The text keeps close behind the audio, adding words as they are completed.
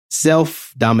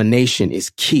Self-domination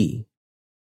is key.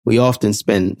 We often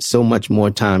spend so much more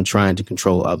time trying to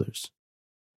control others.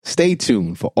 Stay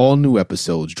tuned for all new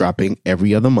episodes dropping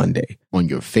every other Monday on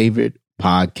your favorite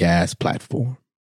podcast platform.